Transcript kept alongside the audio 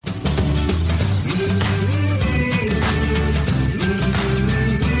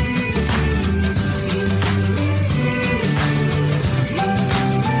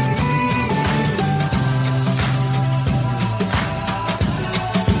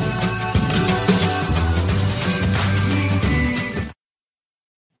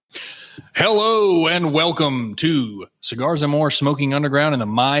Hello and welcome to Cigars and More Smoking Underground in the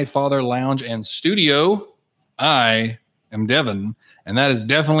My Father Lounge and Studio. I am Devin, and that is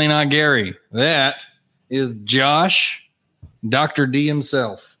definitely not Gary. That is Josh, Dr. D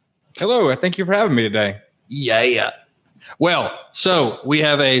himself. Hello, thank you for having me today. Yeah. Well, so we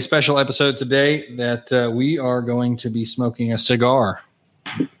have a special episode today that we are going to be smoking a cigar.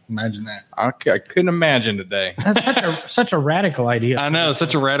 Imagine that. I couldn't imagine today. That's such a radical idea. I know,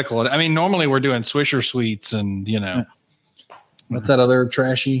 such a radical. I mean, normally we're doing Swisher Sweets and, what's that other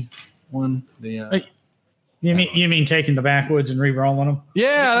trashy one? You mean taking the backwoods and re-rolling them?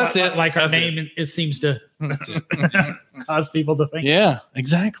 Yeah, that's it. Like our That's name, it seems to cause people to think. Yeah,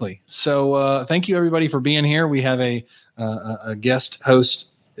 exactly. So thank you, everybody, for being here. We have a guest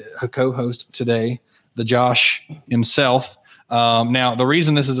host, a co-host today, the Josh himself. Now, the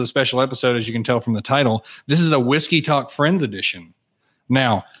reason this is a special episode, as you can tell from the title, this is a Whiskey Talk Friends edition.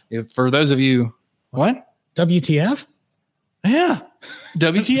 Now, if for those of you, what? WTF? Yeah,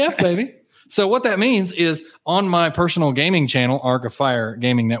 WTF, baby. So what that means is on my personal gaming channel, Arc of Fire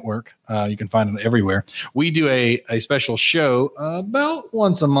Gaming Network, you can find it everywhere. We do a special show about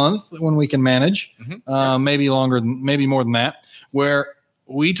once a month when we can manage, maybe longer, maybe more than that, where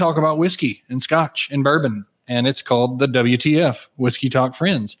we talk about whiskey and scotch and bourbon. And it's called the WTF, Whiskey Talk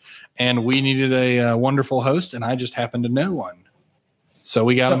Friends. And we needed a wonderful host, and I just happened to know one. So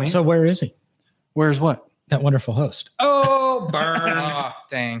we got him here. So where is he? Where's what? That wonderful host. Oh, burn. Oh,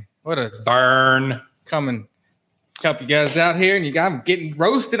 dang. What a Burn. come and help you guys out here, and I'm getting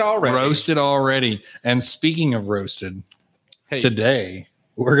roasted already. Roasted already. And speaking of roasted, Hey, today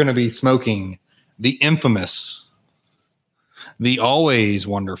we're going to be smoking the infamous, the always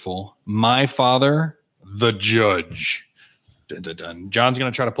wonderful My Father, the Judge. Dun, dun, dun. John's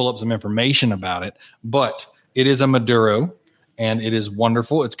going to try to pull up some information about it, but it is a Maduro, and it is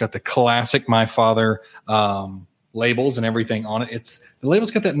wonderful. It's got the classic My Father labels and everything on it. The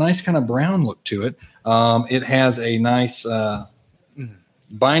label's got that nice kind of brown look to it. It has a nice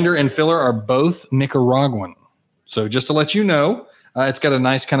binder and filler are both Nicaraguan. So just to let you know, it's got a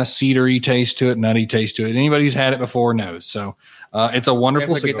nice kind of cedary taste to it, nutty taste to it. Anybody who's had it before knows. So it's a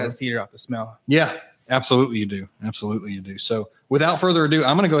wonderful get cigar. that cedar off the smell. Yeah, absolutely you do. Absolutely you do. So without further ado,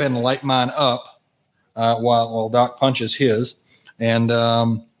 I'm going to go ahead and light mine up while Doc punches his. And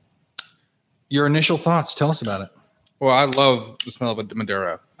your initial thoughts, tell us about it. Well, I love the smell of a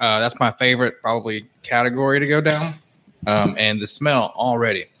Maduro. That's my favorite probably category to go down. And the smell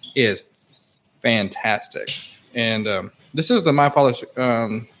already is fantastic. And this is the My Father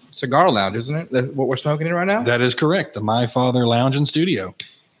Cigar Lounge, isn't it? What we're smoking in right now? That is correct. The My Father Lounge and Studio.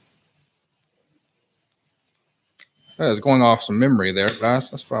 I was going off some memory there.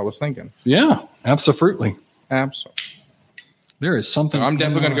 That's what I was thinking. Yeah, absolutely. Absolutely. There is something. I'm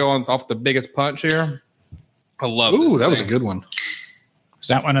definitely going to go off the biggest punch here. I love it. Ooh, that was a good one. Is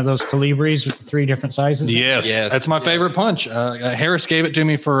that one of those Calibris with the 3 different sizes? Yes. That's my favorite punch. Harris gave it to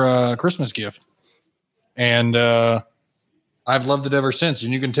me for a Christmas gift, and I've loved it ever since.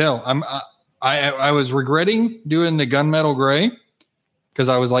 And you can tell I was regretting doing the gunmetal gray because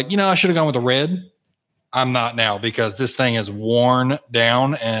I was like, I should have gone with the red. I'm not now because this thing is worn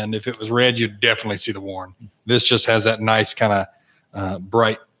down, and if it was red, you'd definitely see the worn. This just has that nice kind of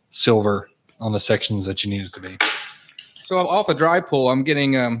bright silver on the sections that you need it to be. So off the dry pull, I'm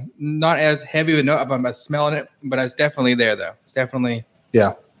getting not as heavy of a I'm smelling it, but it's definitely there though. It's definitely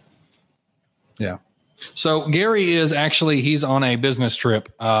Yeah. So Gary is actually he's on a business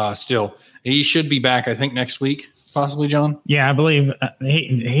trip still. He should be back, I think, next week, possibly, John. Yeah, I believe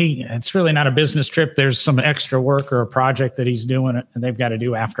he. It's really not a business trip. There's some extra work or a project that he's doing, and they've got to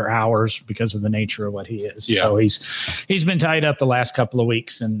do after hours because of the nature of what he is. Yeah. So he's been tied up the last couple of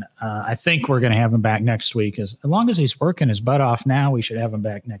weeks, and I think we're going to have him back next week. As long as he's working his butt off now, we should have him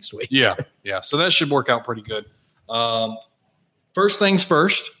back next week. Yeah. So that should work out pretty good. First things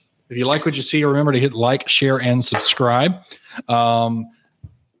first. If you like what you see, remember to hit like, share, and subscribe.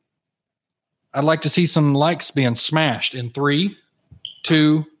 I'd like to see some likes being smashed in 3,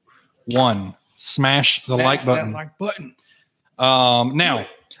 2, 1. Smash the like button. That like button. Now,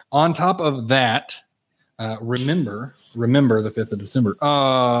 on top of that, remember the 5th of December,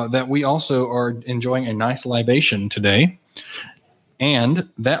 that we also are enjoying a nice libation today. And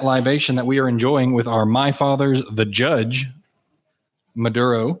that libation that we are enjoying with our My Father's The Judge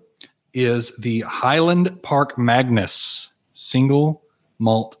Maduro is the Highland Park Magnus single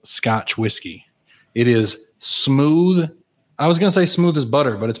malt Scotch whiskey. It is smooth. I was going to say smooth as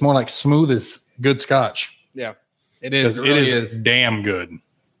butter, but it's more like smooth as good Scotch. Yeah, it is. It is damn good.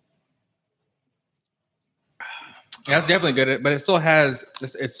 Yeah, it's definitely good, but it still has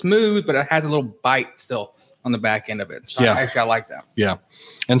it's smooth, but it has a little bite still on the back end of it. So Yeah. I like that. Yeah.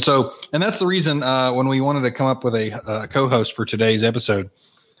 And that's the reason when we wanted to come up with a co-host for today's episode,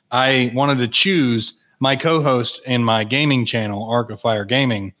 I wanted to choose my co-host in my gaming channel, Arc of Fire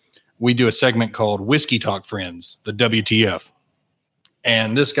Gaming. We do a segment called Whiskey Talk Friends, the WTF.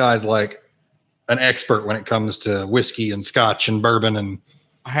 And this guy's like an expert when it comes to whiskey and scotch and bourbon. And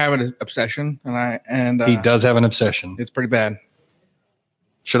I have an obsession, and he does have an obsession. It's pretty bad.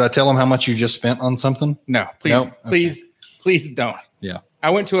 Should I tell him how much you just spent on something? No, please, Nope. please don't. Yeah. I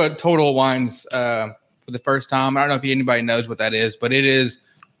went to a Total Wines for the first time. I don't know if anybody knows what that is, but it is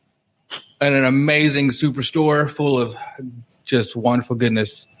an amazing superstore full of just wonderful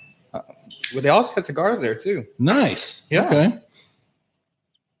goodness. But they also had cigars there too. Nice. Yeah. Okay.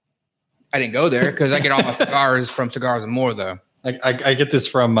 I didn't go there because I get all my cigars from Cigars and More, though. I get this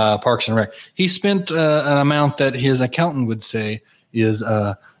from Parks and Rec. He spent an amount that his accountant would say is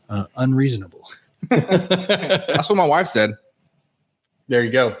unreasonable. That's what my wife said. There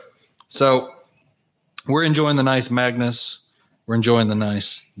you go. So we're enjoying the nice Magnus. We're enjoying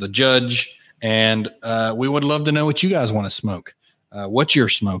the Judge. And we would love to know what you guys want to smoke, what you're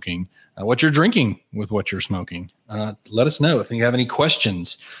smoking, what you're drinking with what you're smoking. Let us know if you have any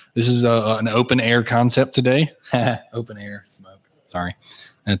questions. This is an open air concept today. Open air smoke. Sorry.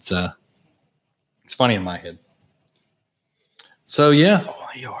 It's funny in my head. So, yeah.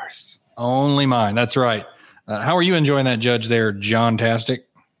 Only yours. Only mine. That's right. How are you enjoying that, Judge, there, John Tastic?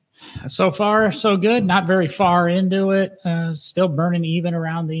 So far, so good. Not very far into it. Still burning even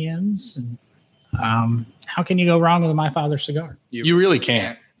around the ends. And, how can you go wrong with a My Father's cigar? You really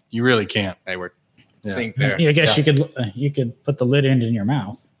can't. You really can't. They were Yeah. think there. I guess you could put the lid end in your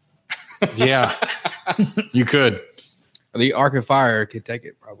mouth. Yeah, you could. The Arc of Fire could take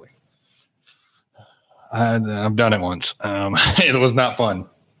it probably. I've done it once. It was not fun.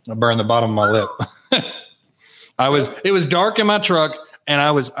 I burned the bottom of my lip. It was dark in my truck, and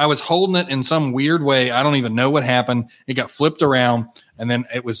I was holding it in some weird way. I don't even know what happened. It got flipped around, and then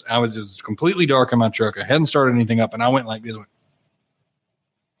it was completely dark in my truck. I hadn't started anything up, and I went like this.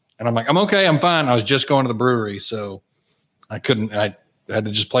 And I'm like, I'm okay, I'm fine. I was just going to the brewery, so I had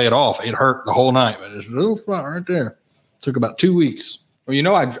to just play it off. It hurt the whole night, but it's a little spot right there. Took about 2 weeks.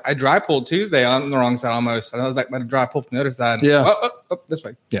 Well, I dry pulled Tuesday on the wrong side almost. I was like, about to dry pull from the other side. Yeah. Oh, this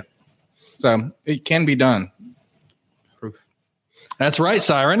way. Yeah. So it can be done. Proof. That's right,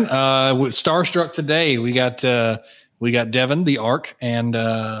 Siren. With Starstruck today, we got Devin, the Arc, and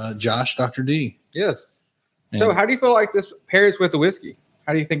Josh, Dr. D. Yes. And So how do you feel like this pairs with the whiskey?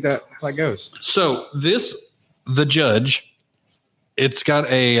 How do you think that goes? So the Judge, it's got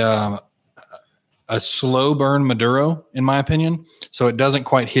a slow burn Maduro, in my opinion. So it doesn't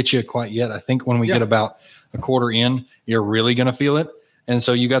quite hit you quite yet. I think when we get about a quarter in, you're really going to feel it. And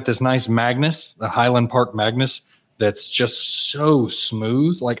so you got this nice Magnus, the Highland Park Magnus, that's just so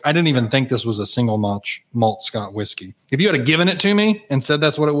smooth. Like I didn't even think this was a single malt Scott whiskey. If you had given it to me and said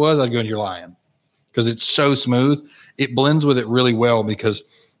that's what it was, I'd go, you're lying. Because it's so smooth. It blends with it really well because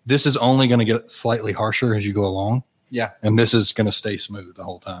this is only going to get slightly harsher as you go along. Yeah. And this is going to stay smooth the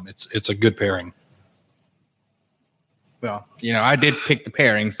whole time. It's a good pairing. Well, I did pick the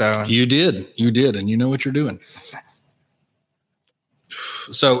pairing, so You did, and you know what you're doing.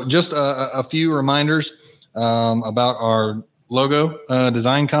 So just a few reminders about our logo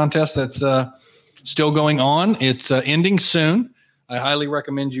design contest that's still going on. It's ending soon. I highly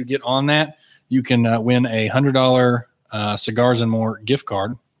recommend you get on that. You can win a $100 Cigars and More gift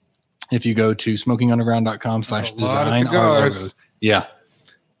card if you go to smokingunderground.com/design our logos. Yeah.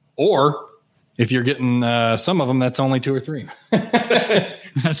 Or if you're getting some of them, that's only 2 or 3.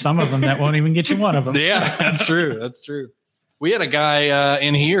 Some of them that won't even get you one of them. Yeah, that's true. That's true. We had a guy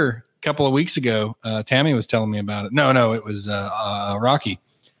in here a couple of weeks ago. Tammy was telling me about it. No, it was Rocky.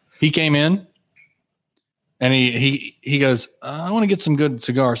 He came in and he goes, I want to get some good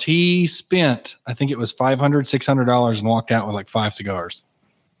cigars. He spent, I think it was $500, $600 and walked out with like 5 cigars.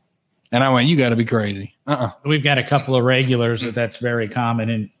 And I went, you got to be crazy. We've got a couple of regulars that's very common,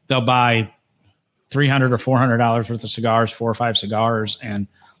 and they'll buy $300 or $400 worth of cigars, 4 or 5 cigars, and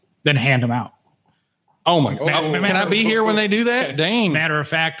then hand them out. Oh my God. Can I be here when they do that? Dang. Matter of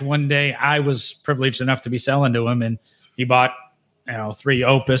fact, one day I was privileged enough to be selling to him, and he bought 3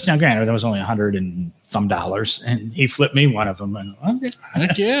 Opus. Now, granted, that was only $100 and some dollars, and he flipped me one of them. And okay.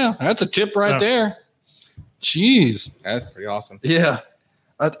 Heck yeah, that's a tip right there. Jeez. That's pretty awesome. Yeah.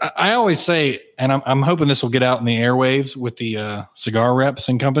 I always say, and I'm hoping this will get out in the airwaves with the cigar reps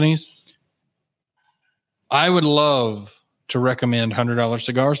and companies. I would love to recommend $100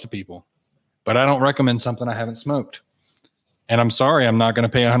 cigars to people. but I don't recommend something I haven't smoked. And I'm sorry, I'm not going to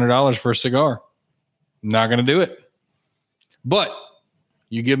pay $100 for a cigar. I'm not going to do it. But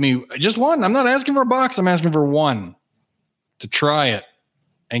you give me just one. I'm not asking for a box. I'm asking for one to try it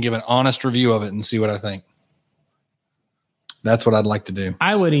and give an honest review of it and see what I think. That's what I'd like to do.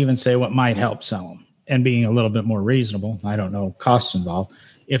 I would even say what might help sell them and being a little bit more reasonable. I don't know costs involved.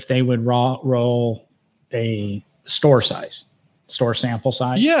 If they would roll a store sample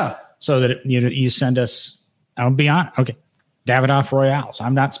size. Yeah. So that you send us, I'll be honest. Okay. Davidoff Royales.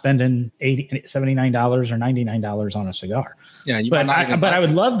 I'm not spending $79 or $99 on a cigar. Yeah. But I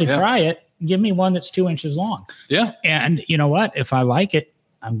would love to try it. Give me one that's 2 inches long. Yeah. And you know what? If I like it,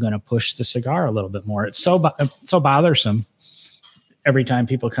 I'm going to push the cigar a little bit more. It's so bothersome every time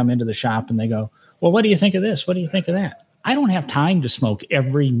people come into the shop and they go, well, what do you think of this? What do you think of that? I don't have time to smoke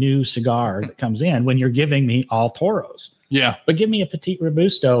every new cigar that comes in when you're giving me all Toros. Yeah. But give me a Petit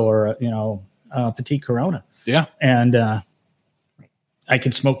Robusto or a Petit Corona. Yeah. And I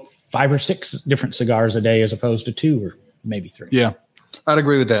could smoke 5 or 6 different cigars a day as opposed to 2 or maybe 3. Yeah. I'd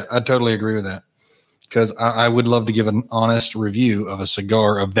agree with that. I'd totally agree with that. Because I would love to give an honest review of a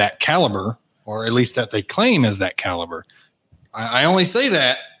cigar of that caliber, or at least that they claim is that caliber. I only say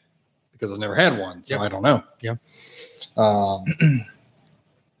that because I've never had one, so I don't know. Yeah. I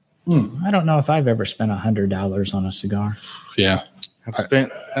don't know if I've ever spent $100 on a cigar. Yeah. I've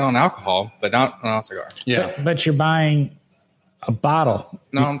spent on alcohol, but not on a cigar. Yeah. But you're buying a bottle.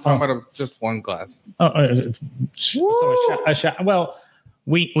 No, I'm talking about just one glass. So a shot. Well,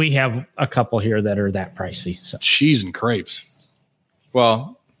 we have a couple here that are that pricey. So. Cheese and crepes.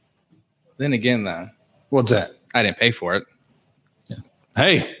 Well, then again, What's that? I didn't pay for it.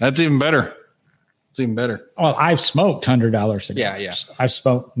 Hey, that's even better. It's even better. Well, I've smoked $100 cigars. Yeah. I've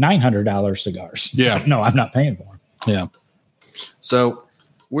smoked $900 cigars. Yeah. No, I'm not paying for them. Yeah. So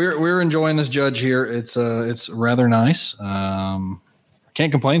we're enjoying this Judge here. It's rather nice.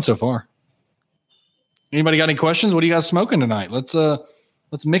 Can't complain so far. Anybody got any questions? What are you guys smoking tonight? Let's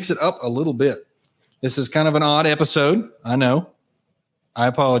mix it up a little bit. This is kind of an odd episode. I know. I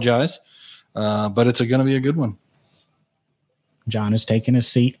apologize. But it's going to be a good one. John is taking his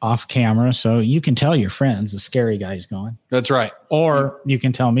seat off camera, so you can tell your friends the scary guy's gone. That's right. Or you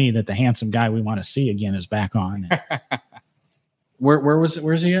can tell me that the handsome guy we want to see again is back on. Where was it?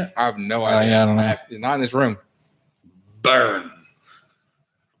 Where's he at? I have no idea. Yeah, I don't know. He's not in this room. Burn.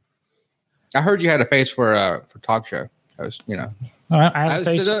 I heard you had a face for talk show host. I have a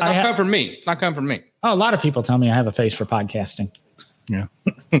face. Come from me. It's not coming from me. A lot of people tell me I have a face for podcasting. Yeah.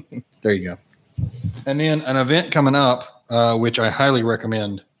 There you go. And then an event coming up, which I highly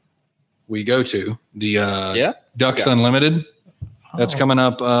recommend we go to, the Ducks Unlimited. That's coming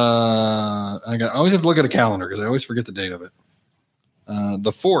up. I always have to look at a calendar because I always forget the date of it.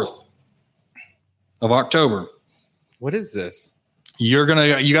 The 4th of October. What is this? You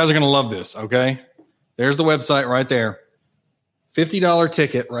guys are gonna love this. Okay, there's the website right there. $50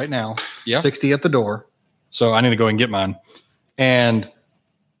 ticket right now. Yeah, $60 at the door. So I need to go and get mine. And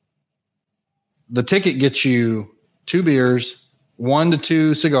the ticket gets you 2 beers, 1 to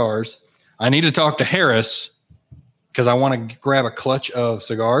 2 cigars. I need to talk to Harris because I want to grab a clutch of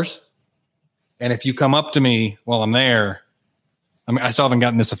cigars. And if you come up to me while I'm there, I mean, I still haven't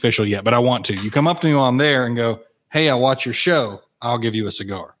gotten this official yet, but I want to. You come up to me while I'm there and go, hey, I watch your show. I'll give you a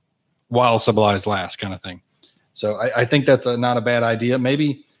cigar while supplies last, kind of thing. So I think that's not a bad idea.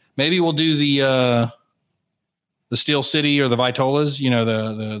 Maybe we'll do the Steel City or the Vitolas,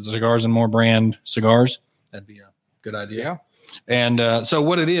 the Cigars and More brand cigars. That'd be a good idea. Yeah. And so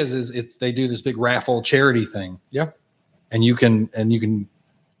what it is they do this big raffle charity thing. Yeah. And you can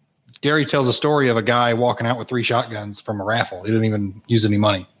Gary tells a story of a guy walking out with 3 shotguns from a raffle. He didn't even use any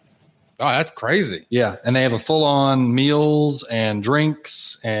money. Oh, that's crazy. Yeah. And they have a full-on meals and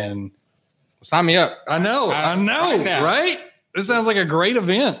drinks and sign me up. I know, right? This sounds like a great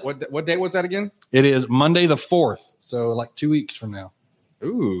event. What date was that again? It is Monday the 4th. So like 2 weeks from now.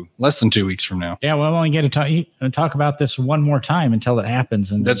 Ooh. Less than 2 weeks from now. Yeah, we'll only get to talk about this one more time until it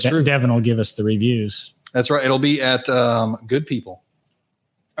happens. And that's true. Devin will give us the reviews. That's right. It'll be at Good People.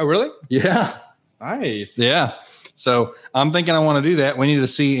 Oh, really? Yeah. Nice. Yeah. So I'm thinking I want to do that. We need to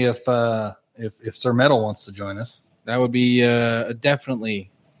see if Sir Metal wants to join us. That would be definitely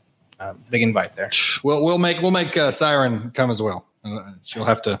a big invite there. We'll make Siren come as well. She'll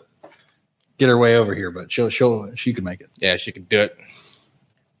have to get her way over here, but she could make it. Yeah, she could do it.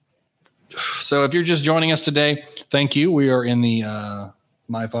 So if you're just joining us today, thank you. We are in the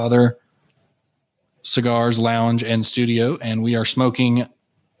My Father Cigars Lounge and Studio, and we are smoking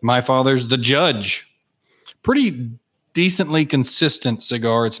My Father's The Judge. Pretty decently consistent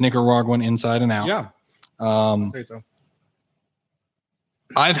cigar. It's Nicaraguan inside and out. Yeah. Um, Say so.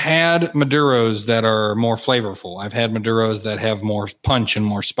 I've had Maduros that are more flavorful. I've had Maduros that have more punch and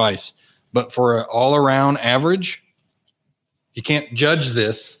more spice. But for an all-around average, you can't judge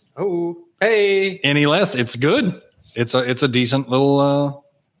this Oh, hey. any less. It's good. It's a decent little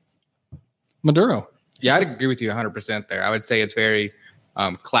Maduro. Yeah, I'd agree with you 100% there. I would say it's very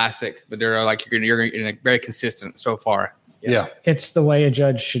classic Maduro. Like you're very consistent so far. Yeah. It's the way a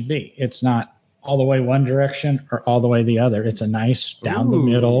judge should be. It's not all the way one direction or all the way the other. It's a nice down the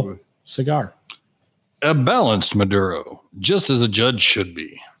middle cigar. A balanced Maduro, just as a judge should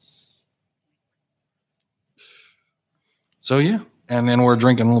be. So, yeah. And then we're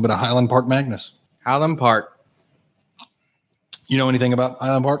drinking a little bit of Highland Park Magnus. Highland Park. You know anything about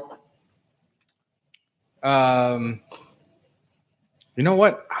Highland Park? You know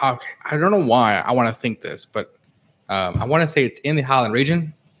what? I don't know why I want to think this, but I want to say it's in the Highland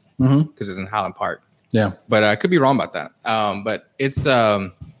region because it's in Highland Park. Yeah. But I could be wrong about that. But it's,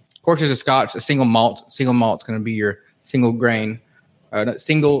 of course, it's a Scotch, a single malt. Single malt's going to be your single grain,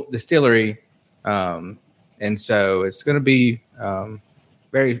 single distillery. And so it's going to be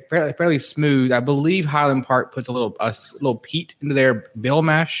fairly smooth. I believe Highland Park puts a little peat into their bill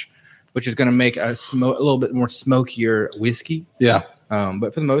mash, which is going to make a little bit more smokier whiskey. Yeah.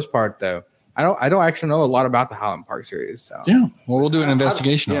 But for the most part, though, I don't actually know a lot about the Highland Park series. So. Yeah. Well, we'll do an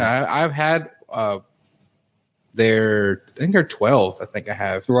investigation. I've had I think they're 12. I think I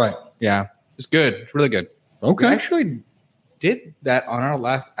have. Right. Yeah. It's good. It's really good. Okay. We actually did that on our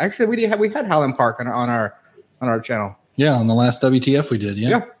last. Actually, we had Highland Park on our channel. Yeah, on the last WTF we did.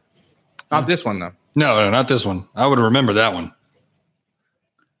 Yeah. Not this one though. No, not this one. I would remember that one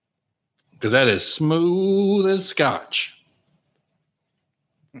because that is smooth as Scotch.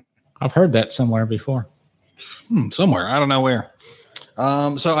 I've heard that somewhere before. Somewhere, I don't know where.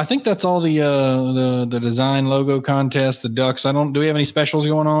 So I think that's all the design logo contest, the ducks. Do we have any specials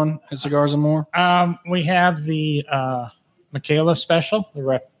going on at Cigars and More? We have the Michaela special. The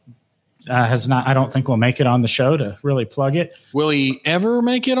rep has not. I don't think we'll make it on the show to really plug it. Will he ever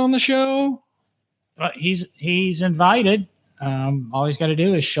make it on the show? But he's invited. All he's got to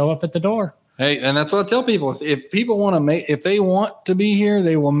do is show up at the door. Hey, and that's what I tell people. If people if they want to be here,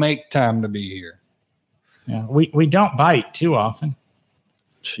 they will make time to be here. Yeah, we don't bite too often.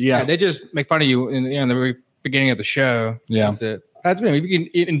 Yeah, they just make fun of you in the very beginning of the show. Yeah, that's it. That's me. If you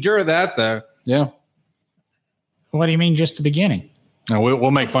can endure that, though. Yeah. What do you mean, just the beginning? No,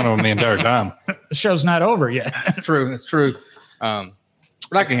 we'll make fun of them the entire time. The show's not over yet. That's true. That's true. But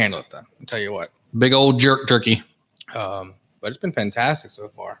I can handle it, though. I'll tell you what. Big old jerk turkey. But it's been fantastic so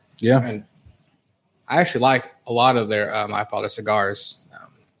far. Yeah. And I actually like a lot of their My Father cigars.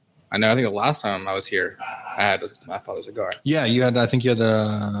 I think the last time I was here, I had My Father cigar. Yeah, I think you had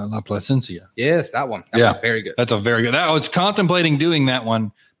the La Plasencia. Yes, that one. That was very good. That's a very good. I was contemplating doing that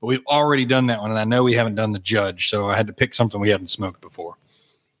one, but we've already done that one, and I know we haven't done the Judge, so I had to pick something we hadn't smoked before.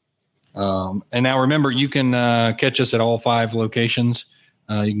 And now remember, you can catch us at all 5 locations.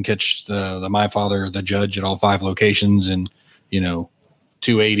 You can catch the My Father, the Judge at all 5 locations, and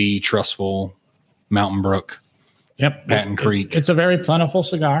 280, Trustful, Mountain Brook. Yep. Patton Creek. It's a very plentiful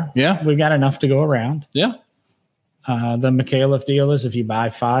cigar. Yeah. We got enough to go around. Yeah. The McAuliffe deal is if you buy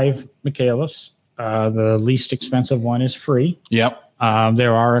 5 McAuliffes, the least expensive one is free. Yep.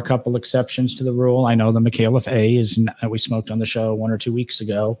 There are a couple exceptions to the rule. I know the McAuliffe A is we smoked on the show 1 or 2 weeks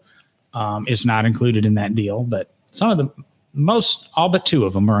ago, is not included in that deal, but some of all but 2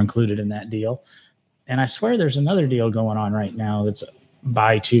 of them are included in that deal. And I swear there's another deal going on right now that's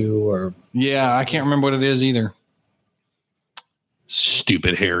buy 2 or. Yeah, I can't remember what it is either.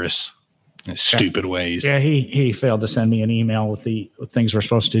 Stupid Harris. Stupid ways. Yeah, he failed to send me an email with the things we're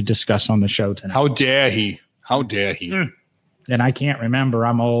supposed to discuss on the show tonight. How dare he? How dare he? And I can't remember.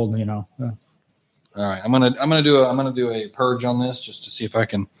 I'm old, All right, I'm gonna do a purge on this just to see if I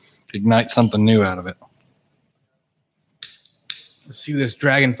can ignite something new out of it. Let's see this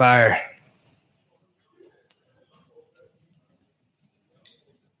dragon fire.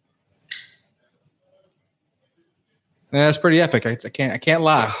 Yeah, that's pretty epic. I can't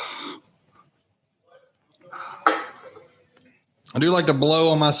lie. I do like to blow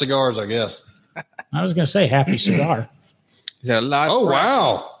on my cigars, I guess. I was going to say happy cigar. Is that a lot? Oh,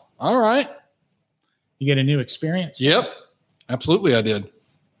 wow. All right. You get a new experience? Yep. Absolutely, I did.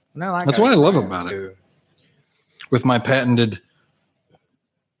 No, that's what I love about it. With my patented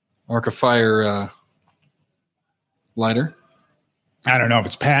Arc of Fire lighter. I don't know if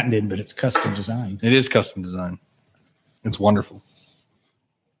it's patented, but it's custom designed. It is custom design. It's wonderful.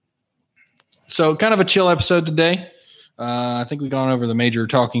 So kind of a chill episode today. I think we've gone over the major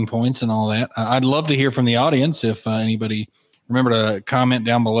talking points and all that. I'd love to hear from the audience. If anybody, remember to comment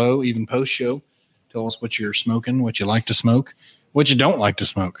down below, even post show. Tell us what you're smoking, what you like to smoke, what you don't like to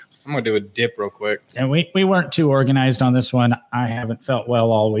smoke. I'm going to do a dip real quick. And we weren't too organized on this one. I haven't felt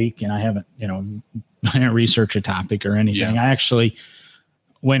well all week, and I haven't, I didn't research a topic or anything. Yeah. I actually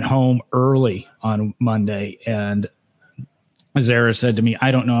went home early on Monday, and Zara said to me, I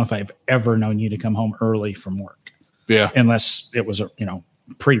don't know if I've ever known you to come home early from work. Yeah. Unless it was,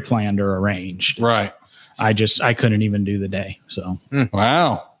 pre-planned or arranged. Right. I couldn't even do the day. So,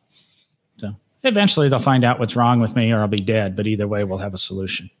 Wow. so eventually they'll find out what's wrong with me or I'll be dead. But either way, we'll have a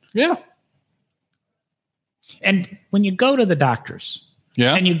solution. Yeah. And when you go to the doctors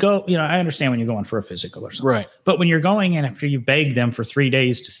Yeah. and you go, I understand when you're going for a physical or something. Right. But when you're going in after you begged them for 3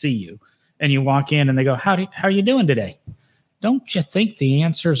 days to see you and you walk in and they go, how are you doing today? Don't you think the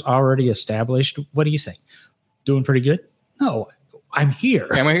answer's already established? What do you say? Doing pretty good? No, I'm here.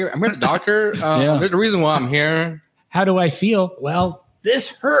 I'm here at the doctor. Yeah. There's a reason why I'm here. How do I feel? Well, this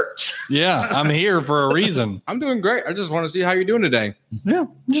hurts. Yeah. I'm here for a reason. I'm doing great. I just want to see how you're doing today. Yeah.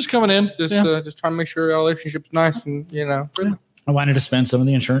 I'm just coming in. Just trying to make sure our relationship's nice and good. I wanted to spend some of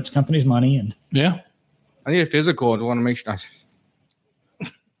the insurance company's money, and Yeah. I need a physical. I just want to make sure.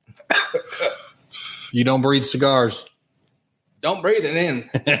 You don't breathe cigars. Don't breathe it in.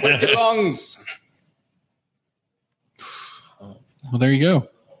 With your lungs. Well, there you go.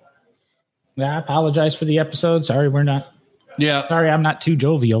 I apologize for the episode. Sorry, Yeah. sorry, I'm not too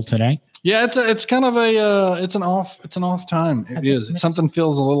jovial today. Yeah. It's kind of it's an off time. It is. Something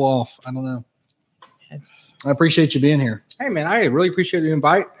feels a little off. I don't know. I appreciate you being here. Hey, man, I really appreciate the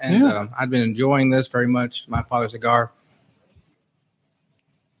invite. And Yeah. I've been enjoying this very much. My father's cigar.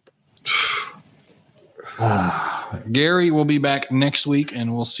 Gary will be back next week,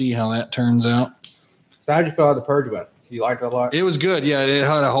 and we'll see how that turns out. So how'd you feel how the purge went? You liked it a lot? It was good. Yeah, it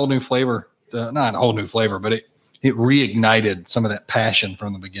had a whole new flavor. Not a whole new flavor, but it reignited some of that passion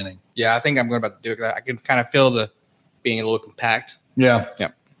from the beginning. Yeah, I think I'm going about to do it. I can kind of feel the being a little compact. Yeah.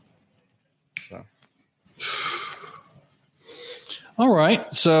 Yep. All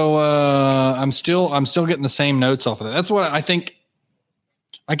right. So I'm still getting the same notes off of that. That's what I think.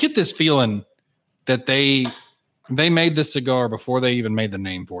 I get this feeling that they made this cigar before they even made the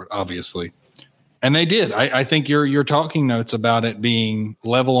name for it, obviously. And they did. I think your talking notes about it being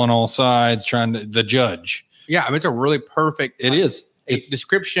level on all sides, the judge. Yeah, I mean, it's a really perfect. It is. It's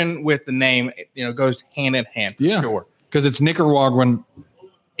description with the name. Goes hand in hand. For Yeah. sure. Because it's Nicaraguan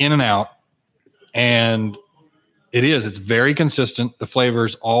in and out, and it's very consistent. The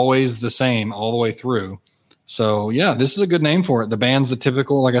flavor's always the same all the way through. So yeah, this is a good name for it. The band's the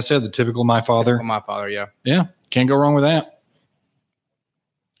typical, like I said, the typical My Father. My father. Yeah. Yeah, can't go wrong with that.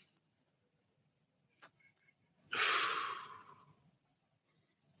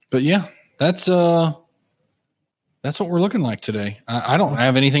 But yeah, that's what we're looking like today. I don't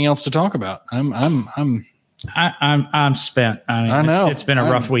have anything else to talk about. I'm spent. I know. It's been a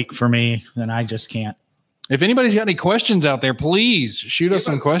rough week for me, and I just can't. If anybody's got any questions out there, please shoot us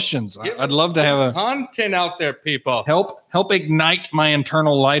some questions. I'd love to have content out there, people. help ignite my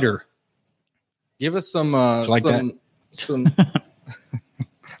internal lighter. Give us some. Like some.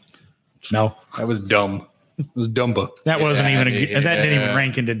 No, That was dumb. It was dumba. that wasn't even that didn't even yeah.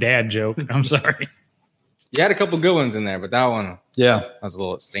 rank into dad joke. I'm sorry. You had a couple good ones in there, but that one Yeah, was a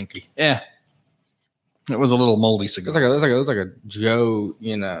little stinky. yeah. It was a little moldy cigar. It was like a Joe,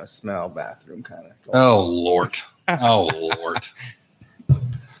 smell bathroom kind of. Oh Lord. Oh Lord.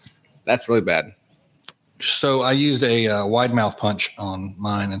 That's really bad. So I used a wide mouth punch on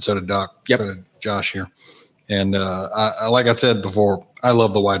mine, and so did Doc. Yep. So did Josh here. And I like I said before, I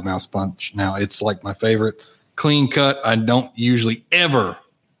love the wide mouth punch. Now it's like my favorite. Clean cut. I don't usually ever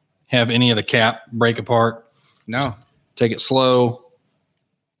have any of the cap break apart. No. Take it slow.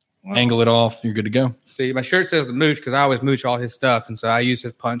 Angle it off. You're good to go. See, my shirt says the mooch because I always mooch all his stuff, and so I use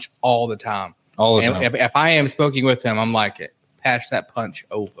his punch all the time. All the And time. if I am smoking with him, I'm like, pass that punch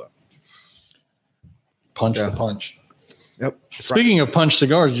over. Punch Yeah. the punch. Yep. Speaking of punch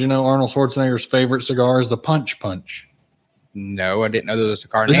cigars, did you know Arnold Schwarzenegger's favorite cigar is the Punch Punch? No, I didn't know there was a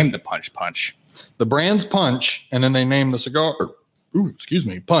cigar named the Punch Punch. The brand's Punch, and then they named the cigar,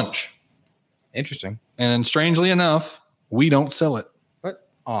 Punch. Interesting. And strangely enough, we don't sell it. What?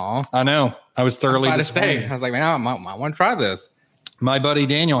 Aw. I know. I was thoroughly I was about to say, disappointed. I was like, man, I might want to try this. My buddy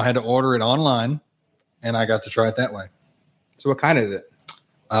Daniel had to order it online, and I got to try it that way. So what kind is it?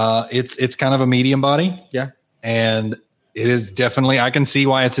 It's kind of a medium body. Yeah. And it is definitely, I can see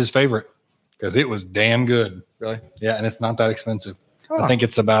why it's his favorite because it was damn good. Really? Yeah, and it's not that expensive. Oh. I think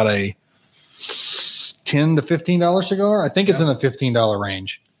it's about a $10 $10 to $15 cigar. I think it's in the $15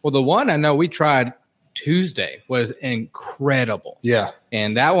 range. Well, the one I know we tried Tuesday was incredible. Yeah.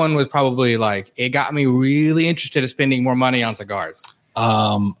 And that one was probably like, it got me really interested in spending more money on cigars.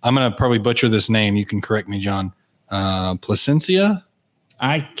 I'm going to probably butcher this name. You can correct me, John. Placencia?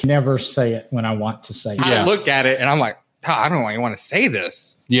 I can never say it when I want to say it. I looked at it and I'm like, oh, I don't want to say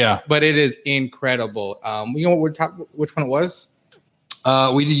this. Yeah. But it is incredible. You know what which one it was?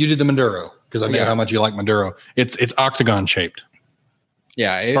 You did the Maduro because I know Yeah. how much you like Maduro. It's octagon shaped.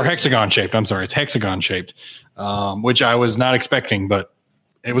 Yeah. Or hexagon shaped. I'm sorry. It's hexagon shaped, which I was not expecting, but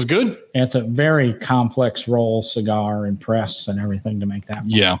it was good. It's a very complex roll cigar and press and everything to make that one.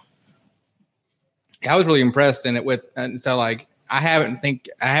 Yeah. I was really impressed in it and so like, I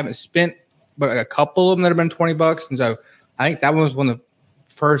haven't spent but a couple of them that have been $20. And so I think that one was one of the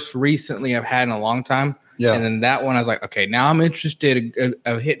first recently I've had in a long time. Yeah. And then that one, I was like, okay, now I'm interested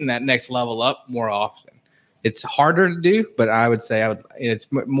of hitting that next level up more often. It's harder to do, but I would say it's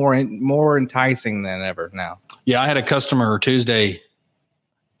more enticing than ever now. Yeah. I had a customer Tuesday. I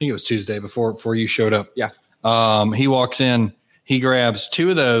think it was Tuesday before you showed up. Yeah. He walks in, he grabs two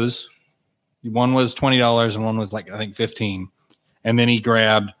of those. One was $20 and one was like, I think 15. And then he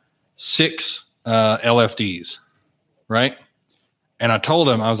grabbed 6 LFDs. Right. And I told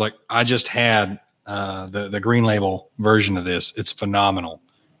him, I was like, I just had the green label version of this. It's phenomenal.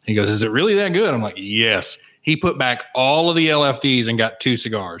 He goes, is it really that good? I'm like, yes. He put back all of the LFDs and got 2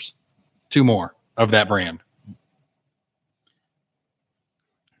 cigars, 2 more of that brand.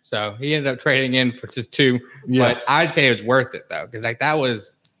 So he ended up trading in for just 2. Yeah. But I'd say it was worth it though. Cause like that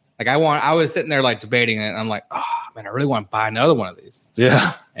was like, I was sitting there like debating it. And I'm like, oh man, I really want to buy another one of these.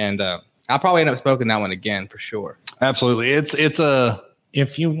 Yeah. And I'll probably end up smoking that one again for sure. Absolutely. It's a,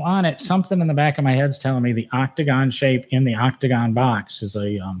 If you want it, something in the back of my head's telling me the octagon shape in the octagon box is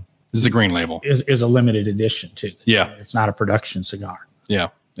this is the green label. is a limited edition too. Yeah. It's not a production cigar. Yeah.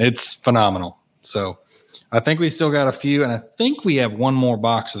 It's phenomenal. So I think we still got a few, and I think we have one more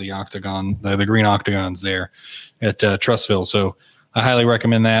box of the octagon, the green octagons there at Trustville. So I highly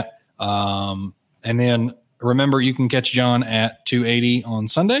recommend that. And then remember, you can catch John at 280 on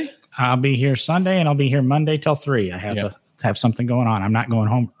Sunday. I'll be here Sunday and I'll be here Monday till 3. I have something going on. I'm not going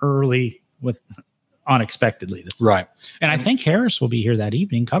home early unexpectedly. Right. And I think Harris will be here that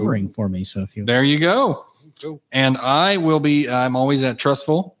evening covering for me. So if you There you go. And I will be, I'm always at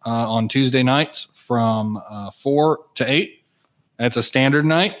Trustville on Tuesday nights from 4 to 8. That's a standard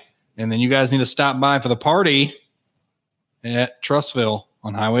night. And then you guys need to stop by for the party at Trustville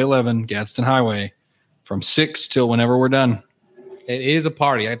on Highway 11, Gadsden Highway, from 6 till whenever we're done. It is a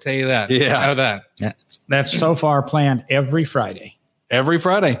party. I tell you that. Yeah. I know that. that's so far planned every Friday. Every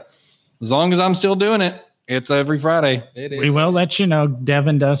Friday. As long as I'm still doing it, it's every Friday. It is. We will let you know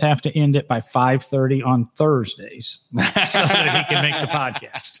Devin does have to end it by 5:30 on Thursdays so that he can make the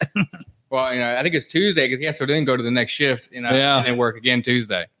podcast. Well, I think it's Tuesday because he has to then go to the next shift, Yeah. and then work again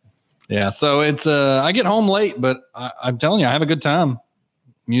Tuesday. Yeah, so it's I get home late, but I'm telling you, I have a good time.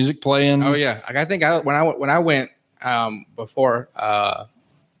 Music playing. Oh yeah, I think when I went before what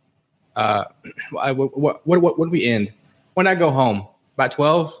did we end? When did I go home? About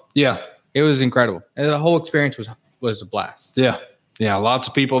 12. Yeah, It was incredible. And the whole experience was a blast. yeah. Lots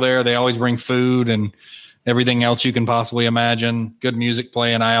of people there. They always bring food and everything else you can possibly imagine. Good music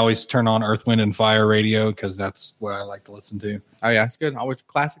playing. I always turn on Earth, Wind, and Fire radio because that's what I like to listen to. Oh yeah, it's good. Always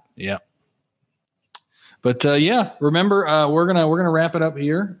classic. Yeah. But remember, we're gonna wrap it up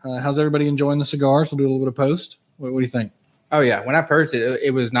here. How's everybody enjoying the cigars? We'll do a little bit of post. What do you think? Oh yeah, when I purged it,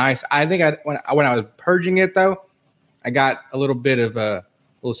 it was nice. I think when I was purging it though, I got a little bit of a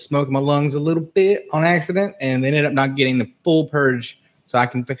little smoke in my lungs a little bit on accident, and they ended up not getting the full purge. So I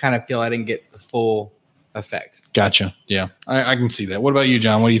can kind of feel I didn't get the full effect. Gotcha. Yeah, I can see that. What about you,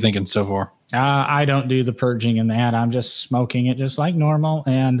 John? What are you thinking so far? I don't do the purging in that. I'm just smoking it just like normal.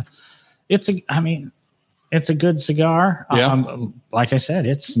 And it's a good cigar. Yeah. Like I said,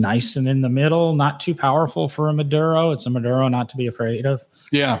 it's nice and in the middle, not too powerful for a Maduro. It's a Maduro not to be afraid of.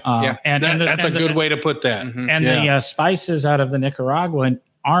 Yeah. And that's a good way to put that. Mhm. And the spices out of the Nicaraguan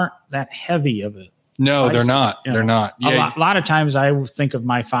aren't that heavy of it. No, they're spices, not. you know. They're not. Yeah. A lot of times I think of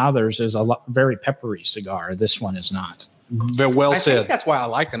my father's as very peppery cigar. This one is not. Well I said. think that's why I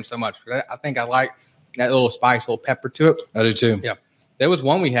like them so much. I think I like that little spice, little pepper to it. I do too. Yeah. There was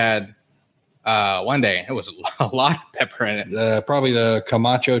one we had one day. It was a lot of pepper in it. Probably the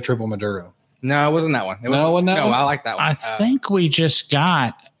Camacho Triple Maduro. No, it wasn't that one. It wasn't that one? I like that one. I think we just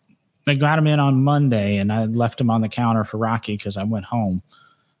got them in on Monday, and I left them on the counter for Rocky because I went home.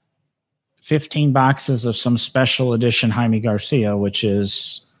 15 boxes of some special edition Jaime Garcia, which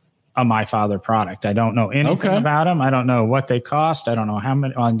is a My Father product. I don't know anything about them. I don't know what they cost. I don't know how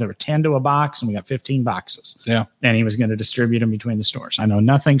many. There were 10 to a box, and we got 15 boxes. Yeah. And he was going to distribute them between the stores. I know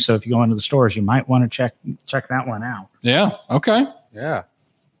nothing. So if you go into the stores, you might want to check that one out. Yeah. Okay. Yeah.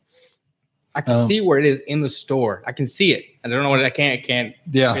 I can see where it is in the store. I can see it. I don't know what I can't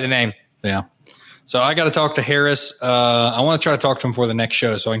Yeah. hear the name. Yeah. So I got to talk to Harris. I want to try to talk to him for the next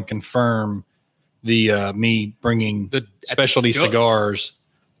show so I can confirm the me bringing The specialty Ducks. cigars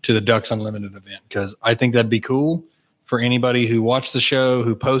to the Ducks Unlimited event, because I think that'd be cool for anybody who watched the show,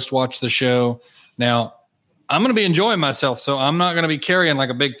 who post-watched the show. Now, I'm going to be enjoying myself, so I'm not going to be carrying like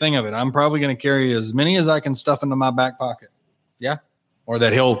a big thing of it. I'm probably going to carry as many as I can stuff into my back pocket. Yeah. Or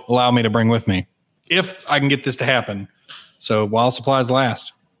that he'll allow me to bring with me if I can get this to happen. So while supplies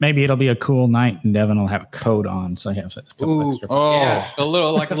last. Maybe it'll be a cool night, and Devin will have a coat on. So I have a couple Ooh. extra. Yeah. A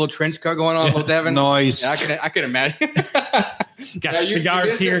little trench coat going on, little Devin. Nice. Yeah, I could imagine. Got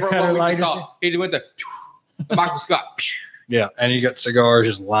cigars here, cutter lighters. He went the Michael Scott. Yeah, and you got cigars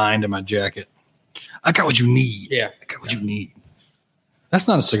just lined in my jacket. I got what you need. Yeah. I got what you need. That's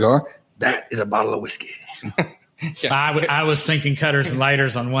not a cigar. That is a bottle of whiskey. I was thinking cutters and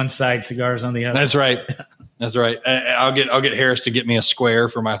lighters on one side, cigars on the other. That's right. That's right. I'll get Harris to get me a square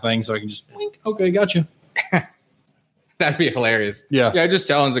for my thing so I can just blink. Okay, gotcha. That'd be hilarious. Yeah. Yeah, just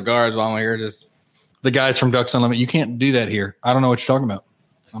selling cigars while I'm here. Just The guys from Ducks Unlimited, you can't do that here. I don't know what you're talking about.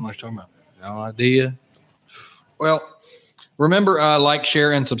 I don't know what you're talking about. no idea. Well, remember, like,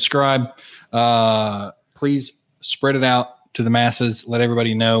 share, and subscribe. Please spread it out to the masses. Let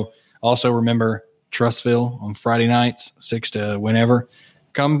everybody know. Also, remember, Trustville on Friday nights, 6 to whenever.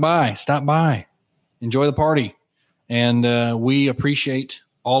 Come by. Stop by. Enjoy the party. And we appreciate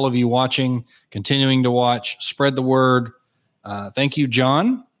all of you watching, continuing to watch. Spread the word. Thank you,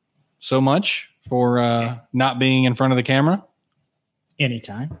 John, so much for not being in front of the camera.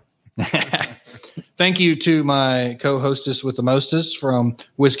 Anytime. Thank you to my co-hostess with the mostest from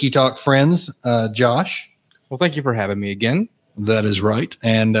Whiskey Talk Friends, Josh. Well, thank you for having me again. That is right.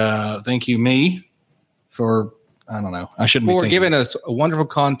 And thank you, me, for, I don't know. I shouldn't For be giving us wonderful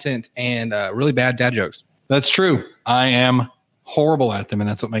content and really bad dad jokes. That's true. I am horrible at them, and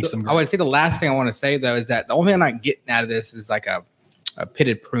that's what makes them I great. would say the last thing I want to say, though, is that the only thing I'm not getting out of this is like a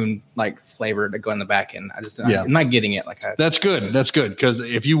pitted prune like flavor to go in the back end. I'm not getting it. That's good. That's good. Because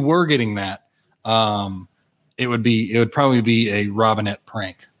if you were getting that, it would probably be a Robinette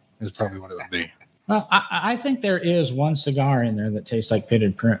prank is probably what it would be. Well, I think there is one cigar in there that tastes like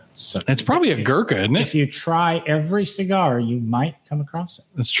pitted prunes. So It's probably a Gurkha, isn't if it? you try every cigar, you might come across it.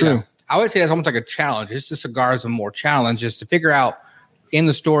 That's true. Yeah. I would say that's almost like a challenge. It's just cigars and more challenge is to figure out in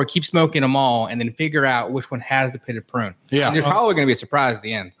the store, keep smoking them all, and then figure out which one has the pitted prune. Yeah. And there's probably going to be a surprise at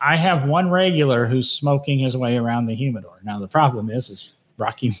the end. I have one regular who's smoking his way around the humidor. Now, the problem is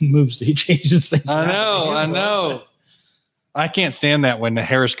Rocky moves, he changes things. I around the know. I humidor. know. I can't stand that when the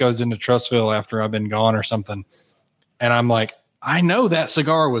Harris goes into Trustville after I've been gone or something. And I'm like, I know that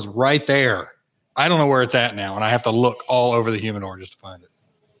cigar was right there. I don't know where it's at now. And I have to look all over the humidor just to find it.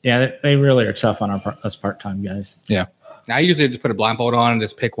 Yeah, they really are tough on us part-time guys. Yeah. Now, I usually just put a blindfold on and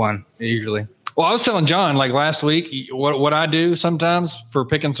just pick one, usually. Well, I was telling John, like last week, what I do sometimes for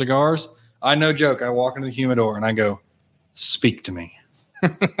picking cigars, I no joke. I walk into the humidor and I go, speak to me.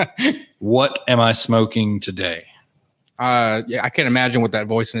 What am I smoking today? Yeah, I can't imagine what that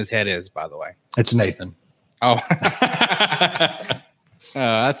voice in his head is, by the way. It's Nathan. Oh,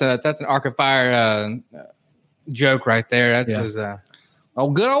 that's an Arc of Fire joke right there. That's Yeah. his. Oh,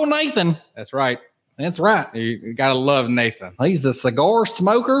 good old Nathan. That's right. That's right. You gotta love Nathan. He's the cigar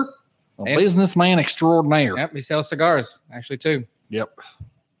smoker, a And- businessman extraordinaire. Yep, he sells cigars actually too. Yep.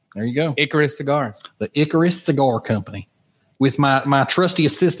 There you go. Icarus Cigars. The Icarus Cigar Company with my trusty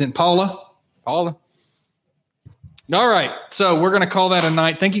assistant, Paula. Paula. All right. So we're going to call that a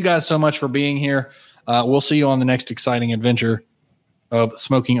night. Thank you guys so much for being here. We'll see you on the next exciting adventure of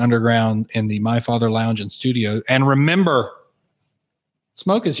Smoking Underground in the My Father Lounge and Studio. And remember,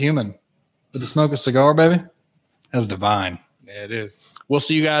 smoke is human, but to smoke a cigar, baby, that's divine. Yeah, it is. We'll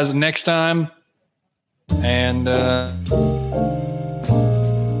see you guys next time. And